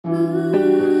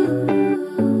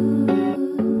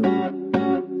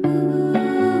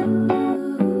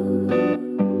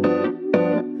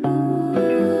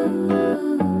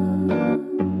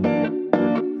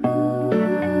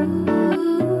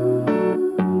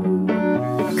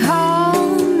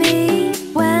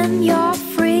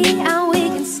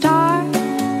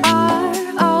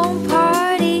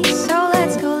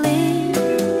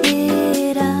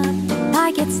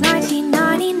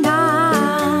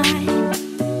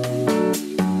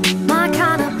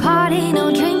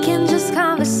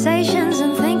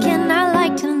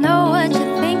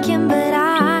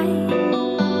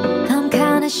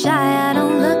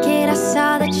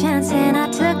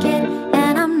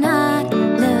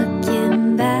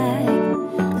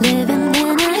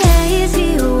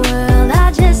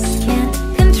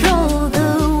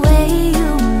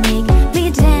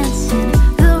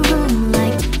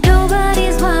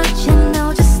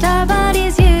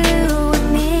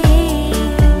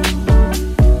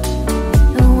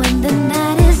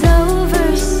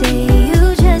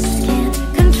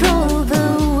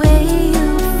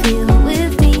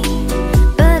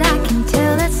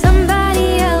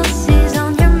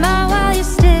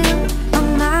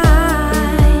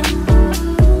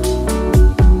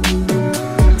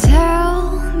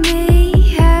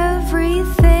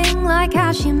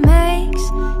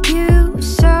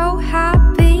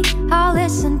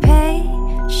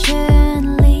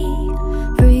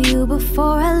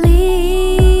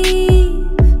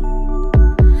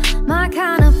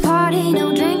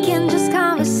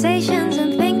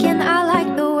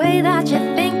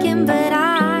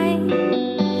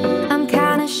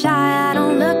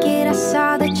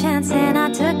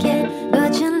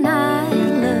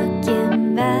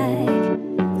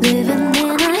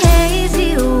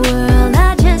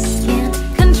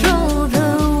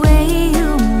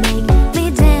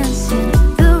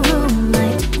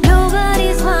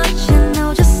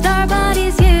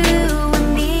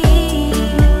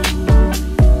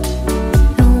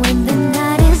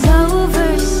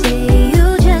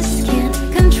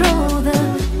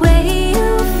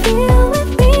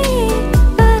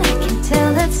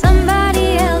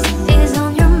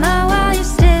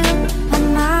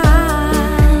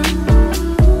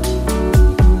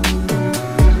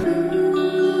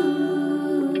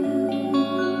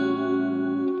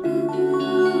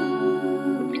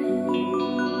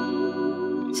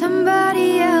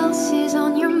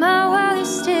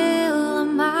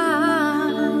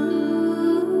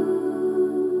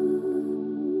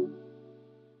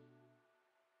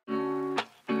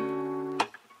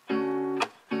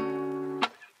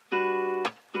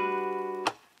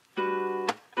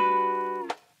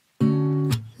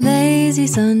Lazy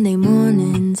Sunday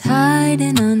mornings,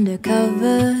 hiding under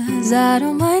covers. I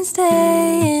don't mind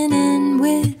staying in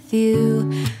with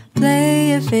you.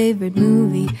 Play your favorite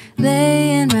movie,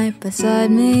 laying right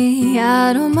beside me.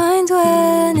 I don't mind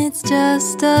when it's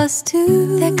just us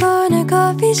two. That corner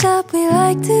coffee shop we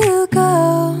like to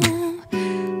go.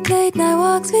 Late night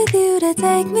walks with you to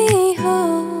take me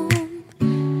home.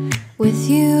 With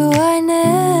you I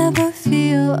never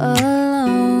feel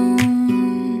alone.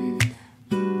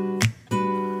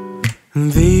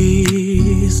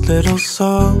 These little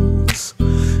songs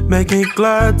make me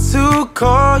glad to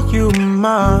call you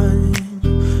mine.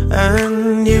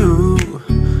 And you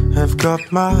have got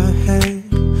my head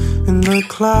in the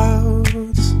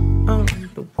clouds. Oh,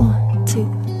 1,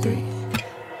 2, 3.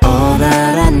 All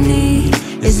that I need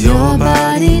is your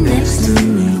body next to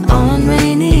me on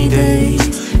rainy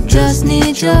days. Just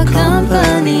need your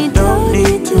company, don't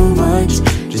need too much.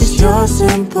 Just your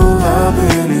simple love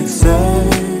and it's everything.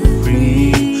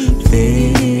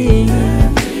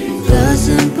 The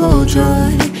simple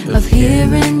joy of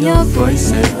hearing your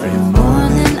voice every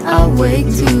morning. I wake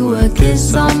to a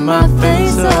kiss on my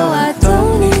face. Oh, I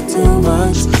don't need too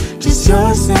much. Just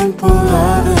your simple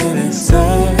love and it's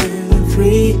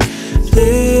everything.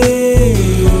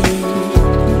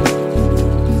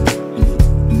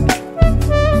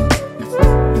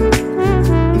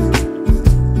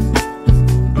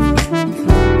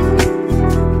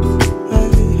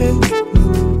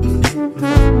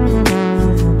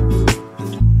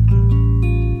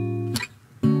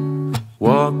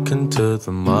 Walking to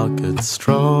the market,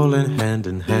 strolling hand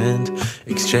in hand,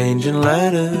 exchanging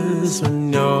letters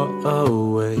when you're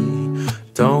away.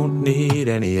 Don't need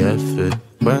any effort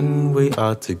when we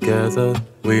are together.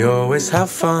 We always have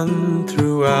fun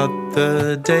throughout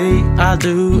the day. I'll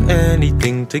do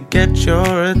anything to get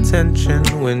your attention.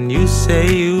 When you say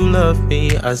you love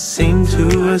me, I seem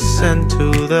to ascend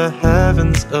to the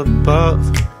heavens above,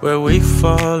 where we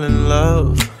fall in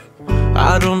love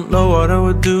I don't know what I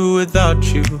would do without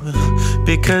you,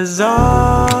 because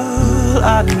all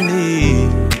I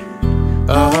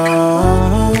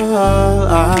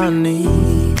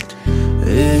need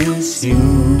is you.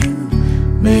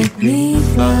 Make me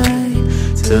fly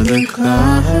to the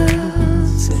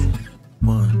clouds.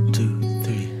 1, 2,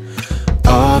 3.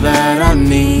 All that I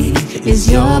need is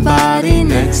your body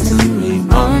next to me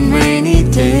on rainy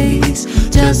days.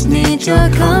 Just need your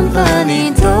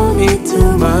company, don't need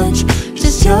too much.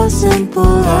 Just your simple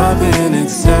love and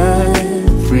it's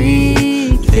everything.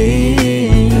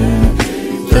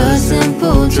 The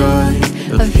simple joy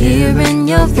of hearing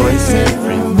your voice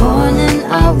every morning.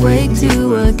 I wake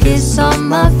to a kiss on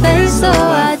my face, so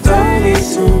I don't need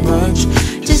too much.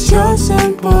 Just your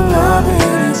simple love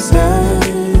and it's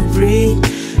everything.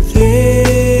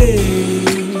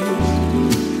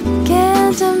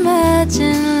 Can't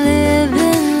imagine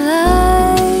living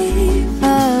life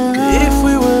alone if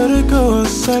we were to go our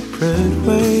separate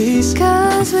ways.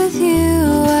 'Cause with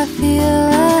you I feel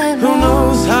like who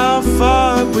knows how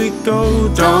far we go.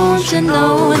 Don't you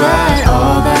know that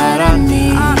all that I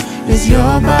need is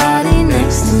your body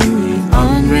next to me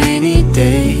on rainy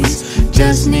days.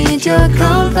 Just need your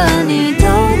company,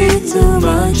 don't need too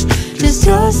much. Just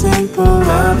your simple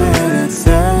love and it's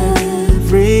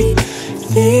everything.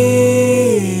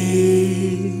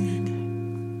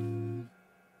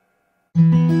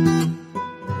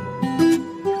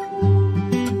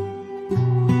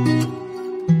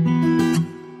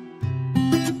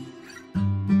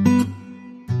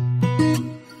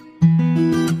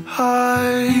 I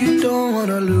don't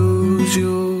wanna lose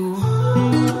you.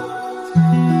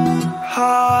 I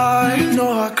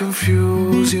know I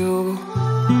confuse you.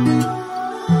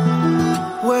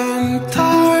 When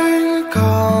time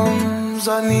comes,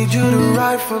 I need you to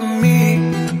ride for me.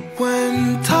 When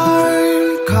time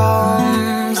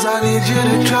comes, I need you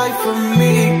to try for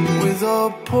me. With a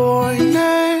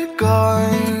pointed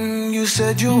gun, you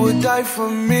said you would die for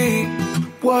me.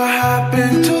 What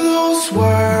happened to those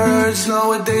words?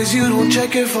 Nowadays you don't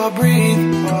check if I breathe.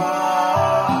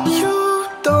 You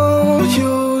don't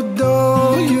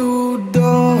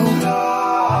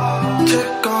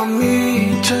check on me,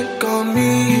 check on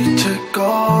me, check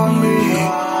on me.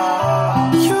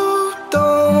 You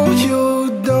don't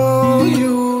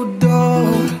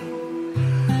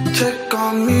check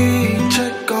on me,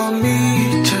 check on me,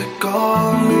 check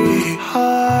on me. I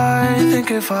think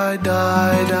if I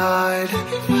died,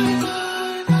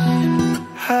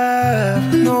 have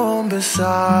no one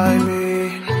beside me.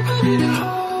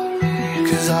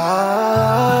 'Cause I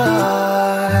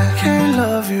can't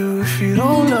love you if you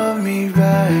don't love me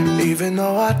back. Even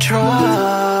though I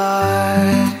try,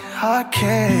 I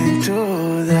can't do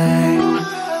that.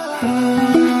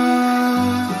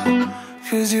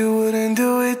 'Cause you wouldn't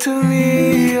do it to me,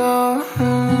 oh.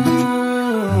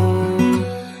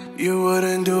 You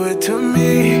wouldn't do it to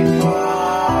me.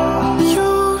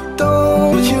 You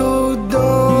don't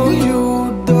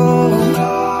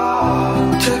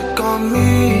check on me,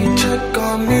 check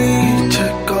on me,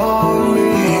 check on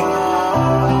me.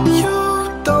 You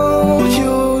don't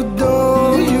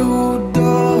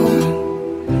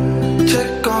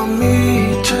check on me,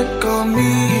 check on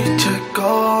me, check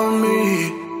on me.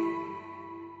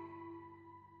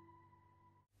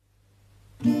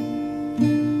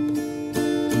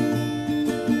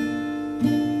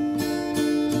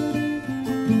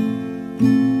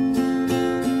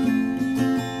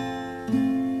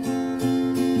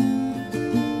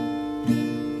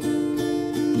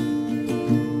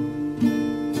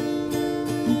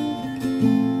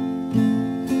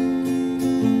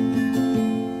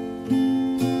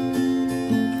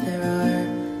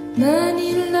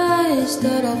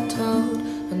 That I've told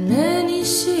and many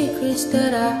secrets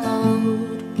that I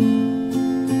hold.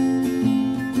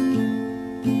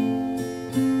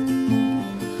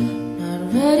 Not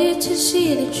ready to see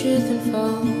the truth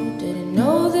unfold. Didn't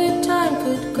know that time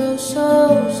could go so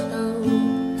slow.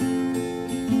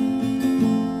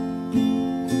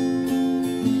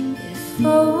 If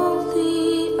only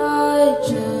I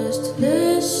just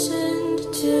listened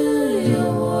to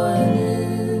your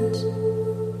warnings.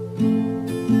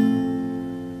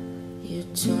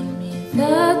 Told me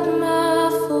that my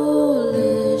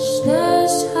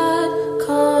foolishness had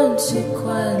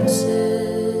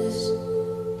consequences.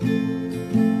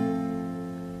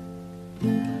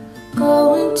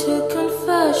 Going to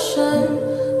confession,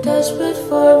 desperate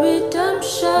for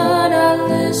redemption. I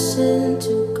listen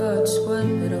to God's word,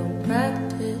 but don't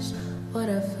practice what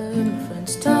I've heard.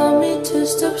 Friends tell me to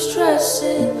stop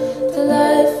stressing, that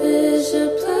life is a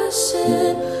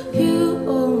blessing. You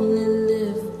only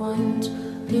live once.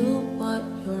 Do what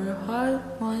your heart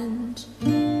wants.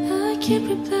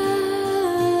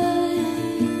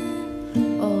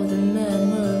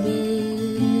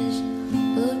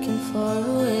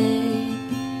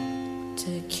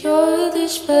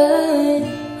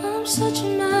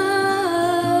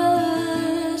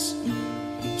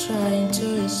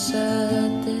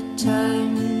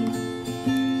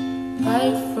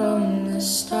 right from the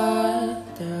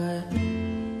start. There are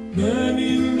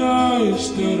many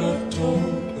lies that I've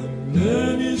told, and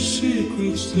many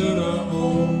secrets that I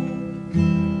hold.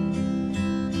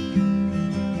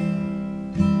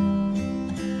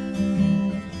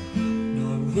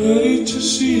 Not ready to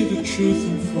see the truth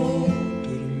unfold.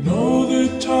 Didn't know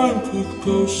that time could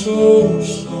go so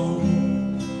slow.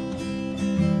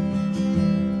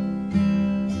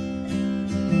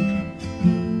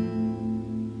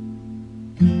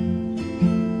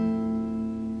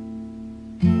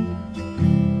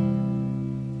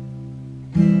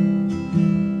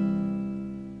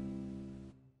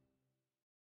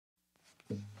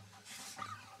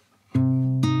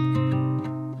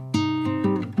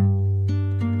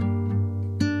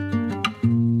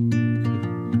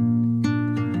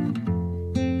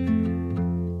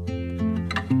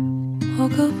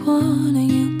 woke up wanting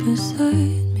you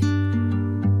beside me.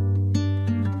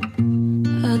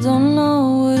 I don't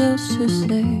know what else to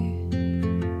say.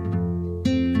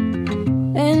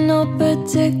 Ain't no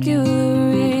particular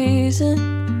reason,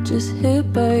 just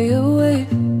hit by your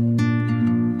wave.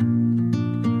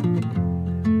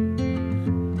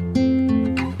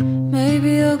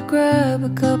 Maybe I'll grab a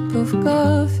cup of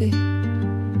coffee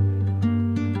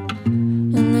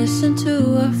and listen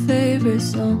to our favorite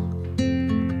song.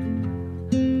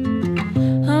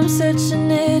 I'm such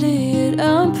an idiot,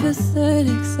 I'm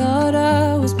pathetic, thought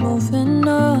I was moving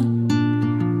on.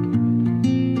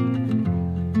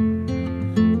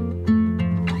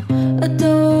 I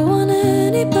don't want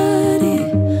anybody,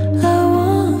 I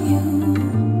want you.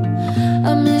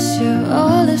 I miss your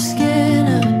olive skin,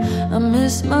 I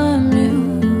miss my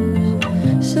muse.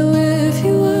 So if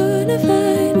you wanna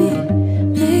find me,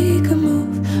 make a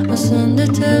move. I'll send a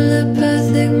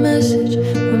telepathic message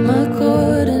with my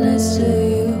coordinates to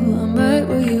you. I'm right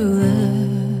where you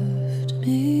left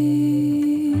me,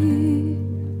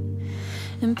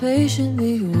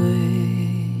 impatiently waiting.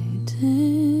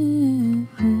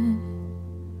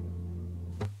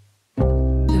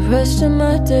 The rest of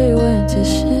my day went to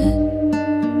shit.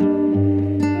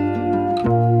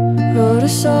 Wrote a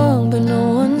song but no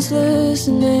one's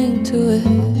listening to it.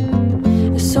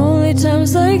 It's only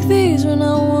times like these when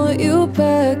I want you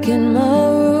back in my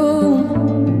room.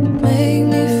 Make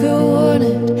me feel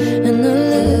wanted and a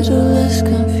little less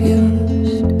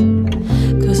confused,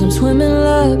 'cause I'm swimming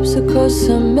laps across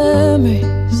some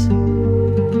memories.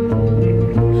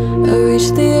 I reach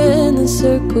the end and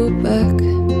circle back,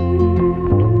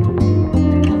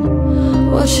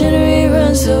 watching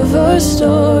reruns of our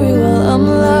story while I'm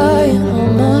lying on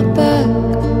my back.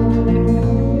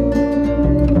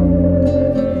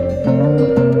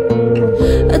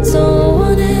 I don't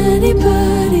want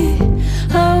anybody,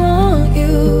 I want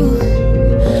you.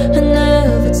 I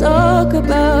never talk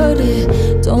about it,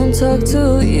 don't talk to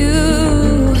you.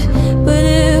 But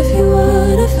if you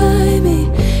wanna find me,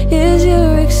 here's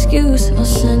your excuse.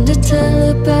 I'll send a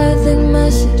telepathic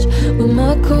message with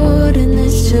my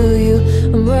coordinates to you.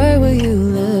 I'm right where you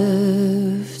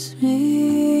left me,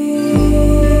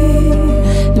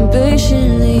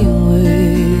 impatiently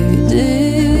waiting.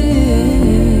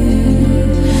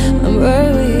 I'm right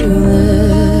where you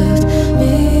left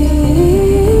me,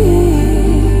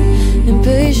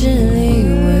 impatiently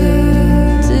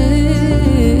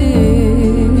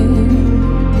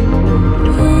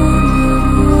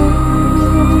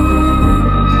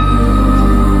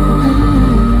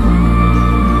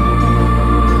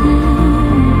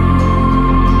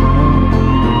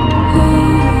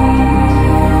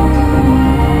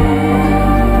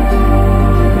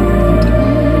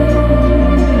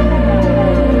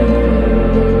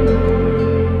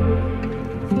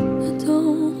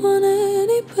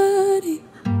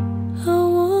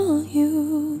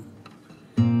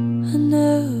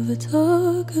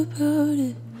talk about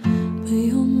it, but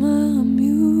you're my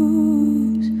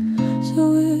muse. So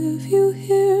if you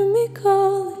hear me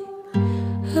calling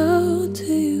out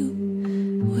to you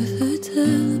with a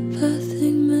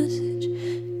telepathic message,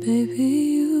 baby,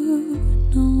 you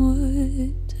know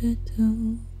what to do.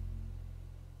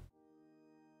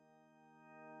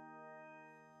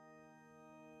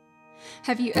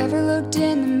 Have you ever looked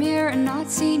in the mirror and not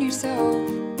seen yourself?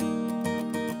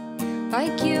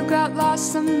 Like you got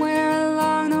lost somewhere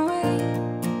along the way?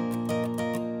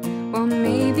 Well,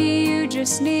 maybe you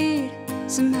just need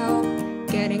some help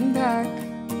getting back,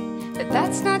 but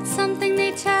that's not something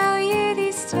they tell you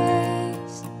these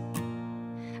days.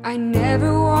 I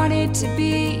never wanted to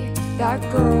be that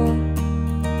girl,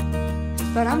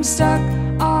 but I'm stuck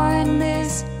on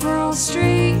this rural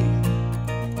street,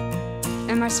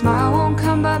 and my smile won't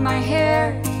come but my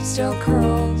hair still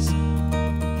curls.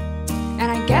 And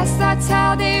I guess that's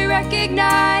how they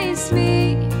recognize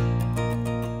me.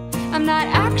 I'm not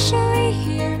actually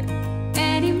here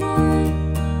anymore.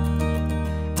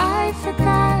 I've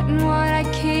forgotten what I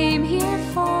came here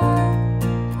for.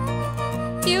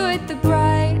 You with the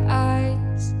bright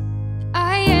eyes,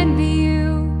 I envy you.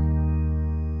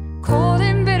 Cold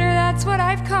and bitter, that's what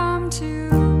I've come to.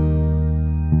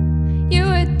 You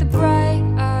with the bright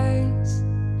eyes,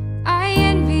 I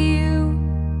envy you.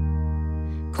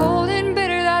 Cold and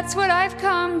bitter, that's what I've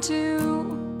come to.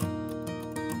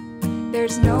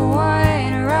 There's no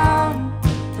one around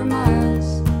for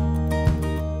miles.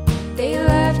 They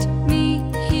left me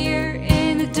here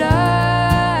in the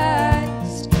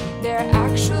dust. They're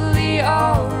actually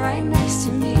all right next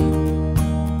to me.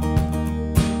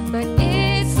 But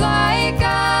it's like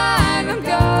I'm a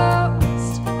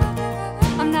ghost.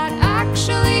 I'm not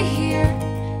actually here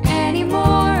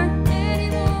anymore.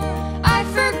 I've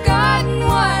forgotten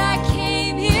what I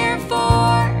came here for.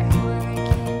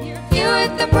 You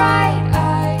with the bright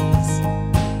eyes,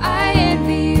 I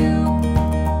envy you.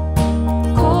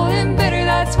 Cold and bitter,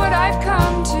 that's what I've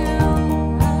come to.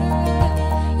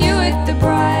 You with the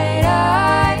bright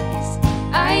eyes,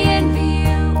 I envy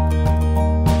you.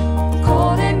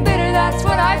 Cold and bitter, that's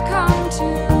what I've come to.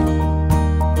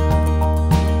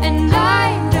 And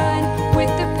I'm done with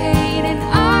the pain, and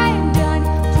I'm done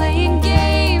playing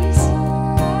games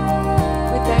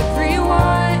with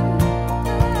everyone.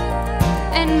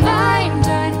 And I'm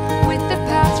done with the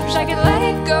past, wish I could let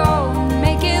it go and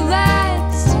make it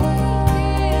last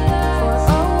for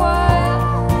a while.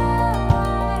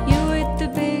 You with the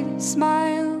big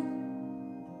smile,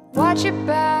 watch your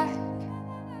back,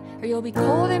 or you'll be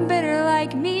cold and bitter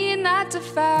like me, and that's a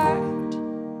fact.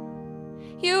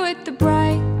 You with the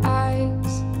bright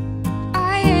eyes,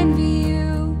 I envy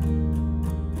you.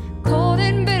 Cold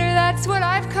and bitter, that's what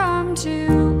I've come to.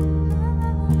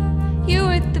 You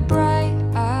with the bright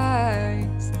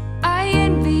eyes, I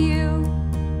envy you.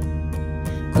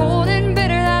 Cold and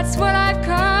bitter, that's what I've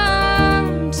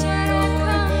come to.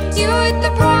 You with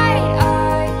the bright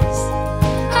eyes,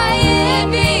 I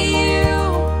envy you.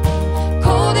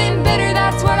 Cold and bitter,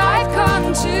 that's what I've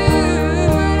come to.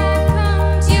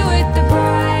 You with the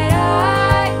bright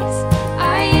eyes,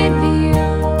 I envy you.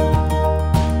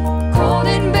 Cold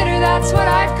and bitter, that's what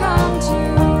I've come to.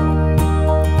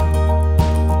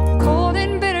 Cold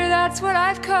and bitter, that's what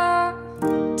I've come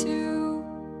to.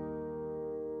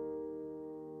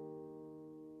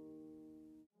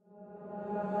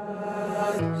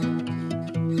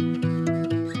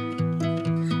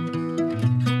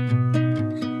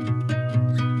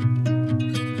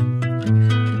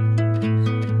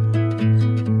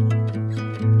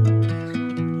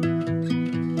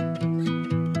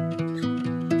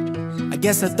 I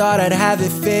guess I thought I'd have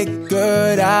it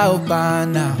figured out by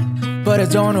now, but I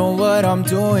don't know what I'm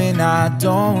doing, I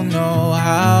don't know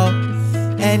how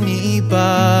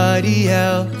anybody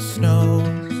else knows.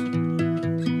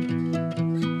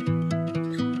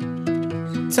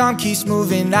 Time keeps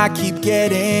moving, I keep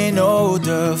getting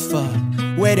older. Fuck,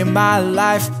 where did my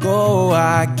life go?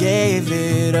 I gave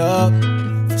it up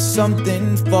for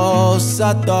something false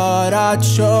I thought I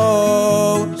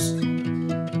chose.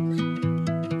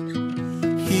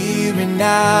 Here and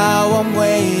now I'm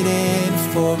waiting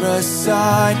for a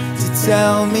sign to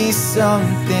tell me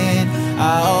something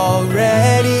I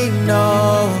already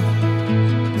know.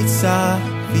 It's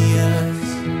obvious.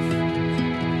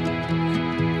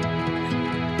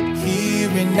 Here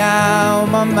and now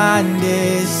my mind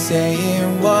is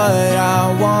saying what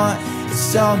I want. It's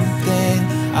something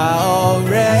I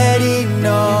already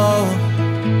know.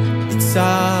 It's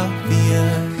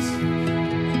obvious.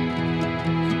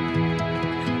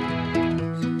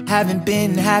 Haven't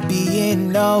been happy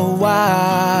in a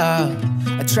while.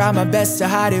 I try my best to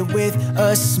hide it with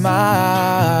a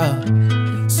smile,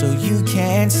 so you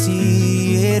can't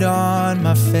see it on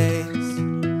my face.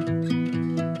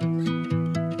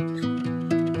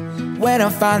 When I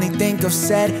finally think I've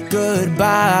said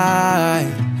goodbye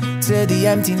to the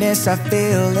emptiness I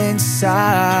feel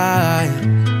inside,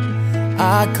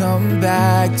 I come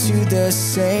back to the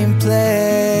same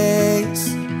place.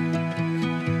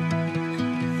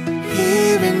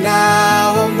 Here and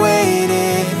now I'm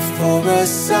waiting for a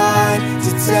sign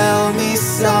to tell me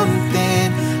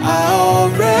something I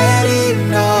already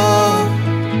know.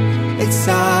 It's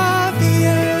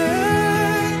obvious.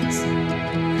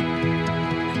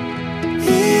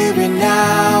 Here and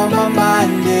now my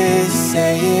mind is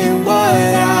saying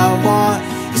what I want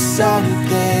is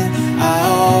something I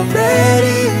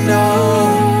already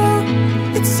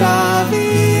know. It's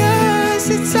obvious,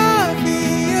 it's obvious.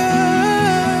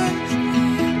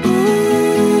 Ooh.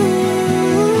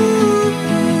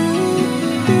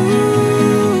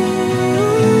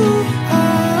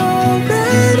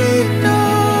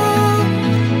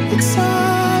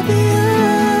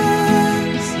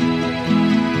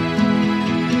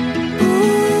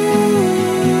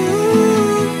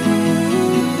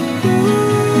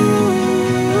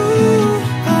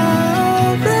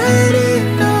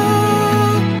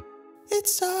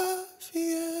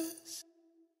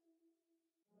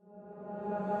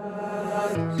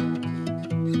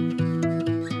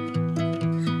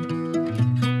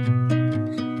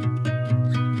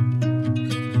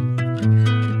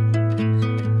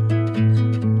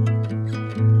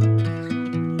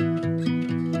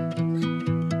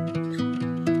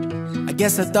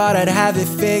 Guess I thought I'd have it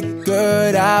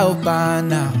figured out by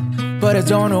now, but I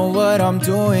don't know what I'm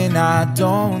doing. I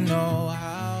don't know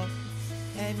how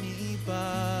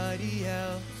anybody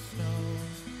else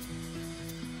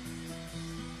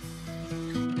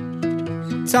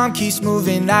knows. Time keeps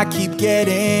moving, I keep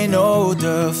getting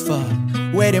older. Fuck,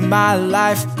 where did my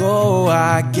life go?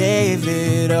 I gave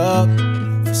it up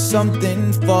for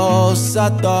something false I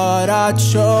thought I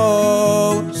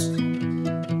chose.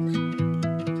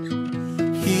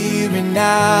 Here and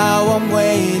now I'm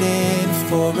waiting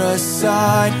for a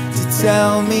sign to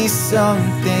tell me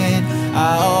something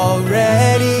I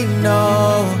already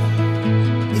know.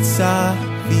 It's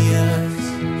obvious.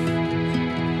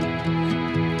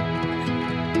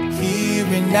 Here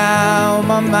and now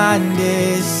my mind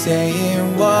is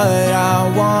saying what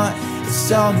I want. It's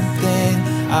something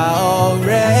I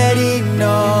already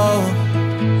know.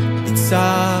 It's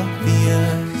obvious.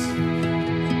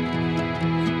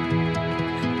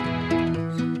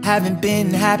 Haven't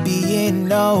been happy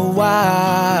in a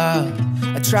while.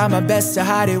 I try my best to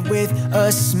hide it with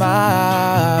a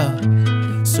smile,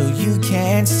 so you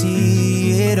can't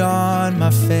see it on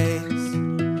my face.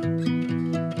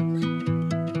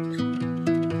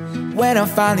 When I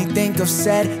finally think I've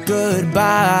said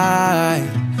goodbye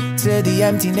to the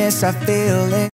emptiness I feel